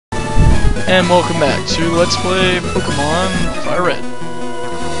And welcome back to Let's Play Pokemon Fire Red.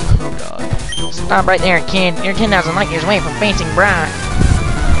 Oh god. Stop right there, kid. You're 10,000 light years away from facing Brock.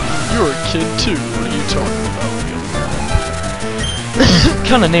 You're a kid too. What are you talking about? What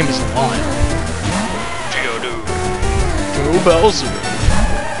kind of name is Lion? Geodude. Go Bowser.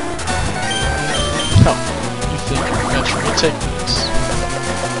 How you think you're actually take this?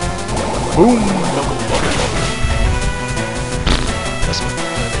 Boom! Double bubble. That's pathetic.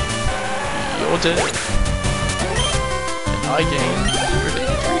 You're dead. And I gained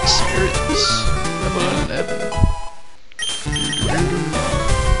Great Experience. Level 11.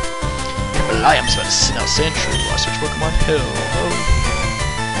 I am about to send out Sandshrew while I switch Pokemon Hill.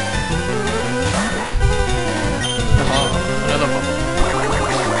 Another bubble.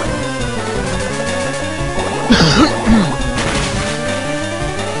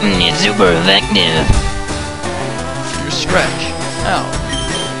 It's super effective. Use Scratch. Ow.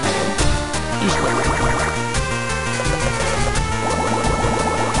 Use Scratch.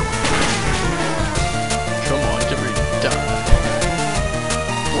 Come on, get ready to die.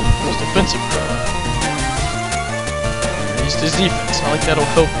 Most defensive card. Raised his defense. I like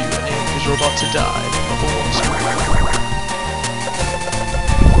that'll help you because you're about to die. Level 1 Scratch.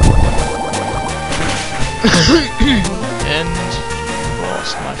 And you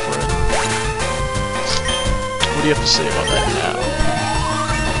lost, my friend. What do you have to say about that now?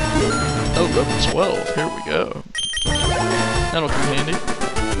 Oh, level 12. Here we go. That'll come handy.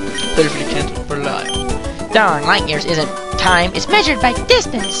 30 candle for life. Darn, light years isn't time. It's measured by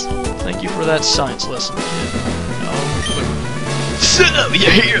distance. Thank you for that science lesson, kid. So,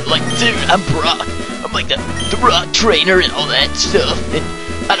 you're here, like, dude, I'm Brock. I'm like the Brock trainer and all that stuff. And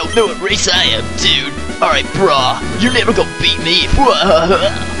I don't know what race I am, dude. Alright, brah, you're never gonna beat me.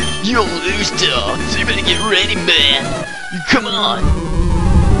 You'll lose, dog. So you better get ready, man. Come on.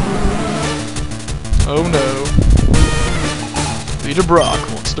 Oh no. Leader Brock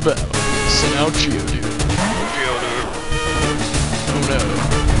wants to battle. Send out Geodude. Oh no.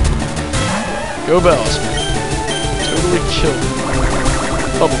 Go Bowser. Totally killed him.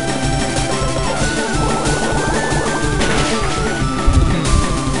 Bubble.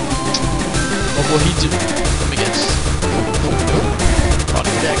 What will he do? Let me guess. Thought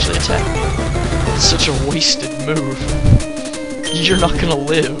he would actually attack me. It's such a wasted move. You're not gonna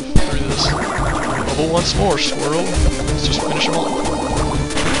live through this. Bubble once more, Squirrel. Let's just finish him off.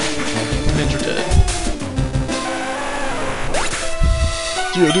 Ninja dead.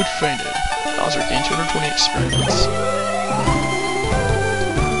 Geodude fainted. Bowser gained 220 experience.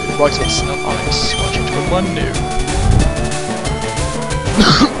 Brock's gonna send out Onyx, watching Pokemon new.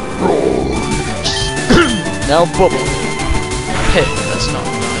 Now Bubble. Hey, that's not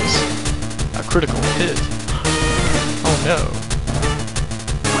nice. A critical hit. Oh no.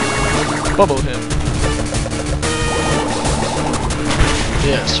 Bubble him.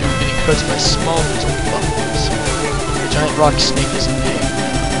 Yes, you're getting cut by small little bubbles. The giant rock snake is in game.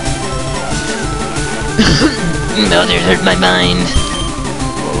 Bowser hurt my mind.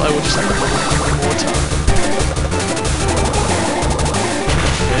 Well, I will just have to bubble him one more time.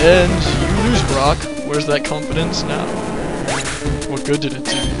 And you lose, Brock. Where's that confidence now? What good did it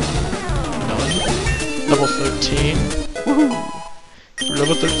do? None. Level 13. Woohoo! You're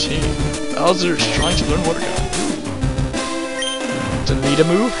level 13. Bowser is trying to learn Water Gun. Delete a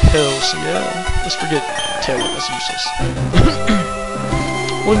move? Hell, so yeah. Let's forget Tail Whip, that's useless.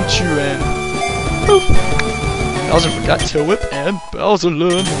 1, 2, and poof! Bowser forgot Tail Whip, and Bowser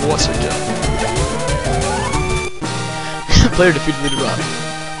learned Water Gun. Player defeated Leader Brock.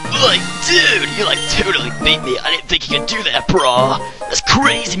 Like, dude, you like totally beat me. I didn't think you could do that, brah. That's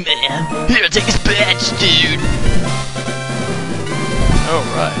crazy, man. Here, take this badge, dude.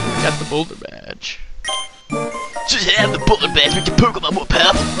 Alright, got the Boulder Badge. Just have the Boulder badge make your Pokemon more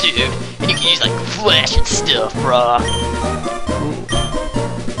powerful, dude. And you can use, like, Flash and stuff, brah. Cool.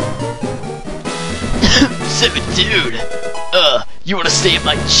 So, dude, you wanna stay in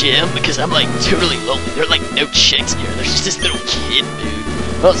my gym? Because I'm, like, totally lonely. There are, like, no chicks here. There's just this little kid, dude.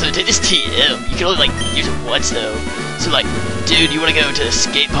 Also, take this TM. You can only, like, use it once, though. So, like, dude, you wanna go to the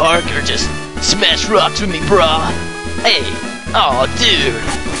skate park or just smash rocks with me, brah? Hey, aw, dude.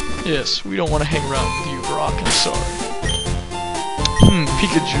 Yes, we don't want to hang around with you, Brock. I'm sorry.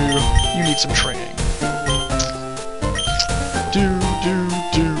 Pikachu, you need some training. Do.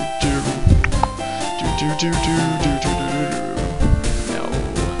 No.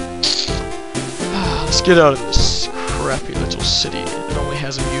 Let's get out of this crappy little city. It only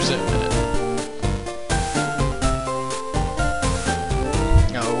has a museum in it.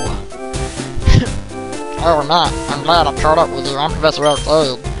 No. Oh, Matt, I'm glad I caught up with you. I'm Professor Oak.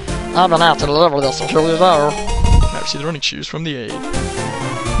 I've been out to deliver this until you there. Now receive the running shoes from the aid.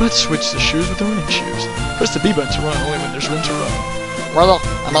 Let's switch the shoes with the running shoes. Press the B button to run only when there's room to run. Well,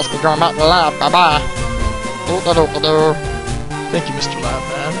 I must be going back to the lab. Bye-bye. Doo-da-doo-da-doo. Thank you, Mr.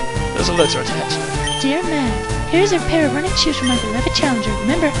 Labman. There's a letter attached. Dear Matt, here's a pair of running shoes from my beloved Challenger.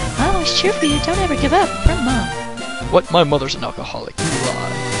 Remember, I always cheer for you. Don't ever give up. From Mom. What? My mother's an alcoholic. You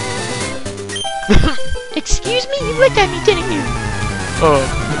lie. Excuse me? You looked at me, didn't you? No.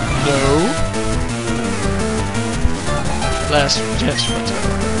 Last chance for it.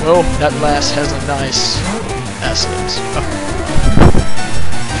 Well, that last has a nice accent.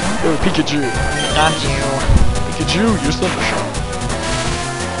 Oh, Pikachu. Got you. Pikachu, use Thundershock.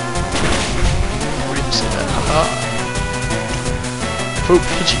 What do you say that? Haha. Oh,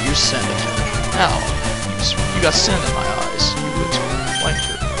 Pikachu, use Sand Attack. Ow. You got sand in my eyes. You little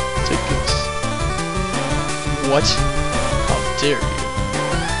wanker. Take this. What? How dare you?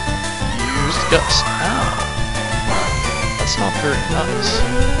 You used Guts. Ow. That's not very nice.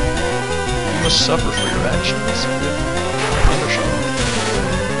 You must suffer for your actions. Thundershock.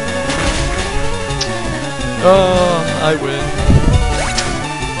 I win.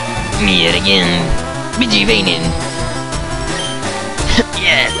 Me yet again. Rejuvenating.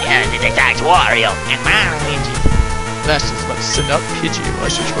 Yes, it attacks Wario. And mine Pidgey. Last is about to send out Pidgey. I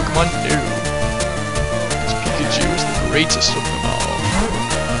switch Pokemon new. Because Pikachu is the greatest of them all.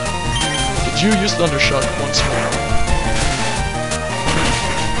 Pikachu use Thundershock once more.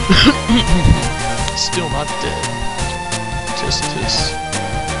 Still not dead. Tisk.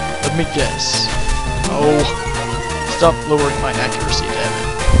 Let me guess. Oh. Stop lowering my accuracy, damn it.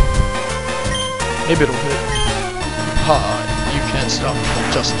 Maybe it'll hit. Ha, you can't stop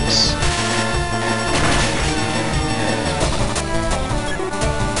justice.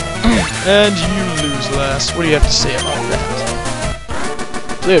 And you lose, last. What do you have to say about that?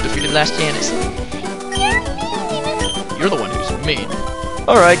 Player defeated Last Janice. You're the one who's mean.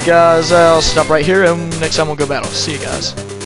 Alright guys, I'll stop right here and next time we'll go battle. See you guys.